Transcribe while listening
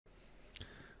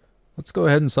Let's go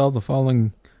ahead and solve the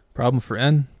following problem for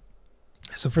n.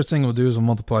 So first thing we'll do is we'll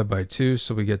multiply by 2,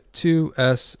 so we get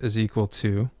 2s is equal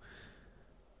to,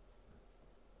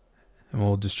 and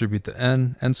we'll distribute the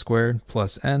n squared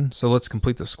plus n. So let's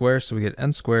complete the square, so we get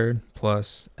n squared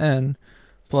plus n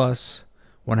plus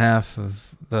 1/2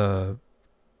 of the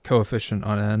coefficient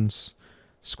on n's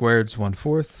squared is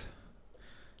 1/4.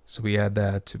 So we add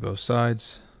that to both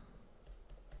sides.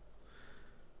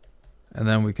 And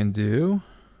then we can do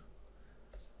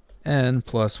n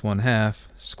plus 1/2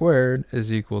 squared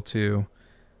is equal to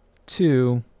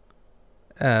 2s.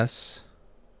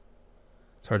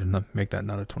 It's hard to make that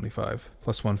not a 25.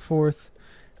 Plus 1/4.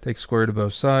 Take square root of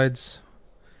both sides.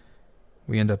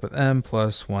 We end up with m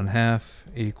plus 1/2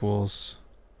 equals,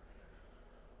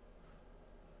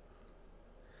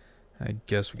 I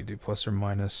guess we could do plus or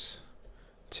minus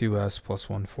 2s plus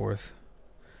 1/4.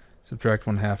 Subtract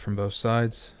 1/2 from both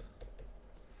sides.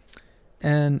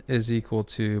 N is equal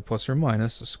to plus or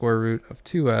minus the square root of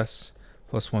 2s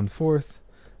plus 1/4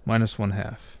 minus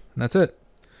 1/2. And that's it.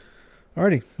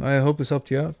 Alrighty, I hope this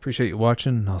helped you out. Appreciate you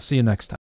watching, and I'll see you next time.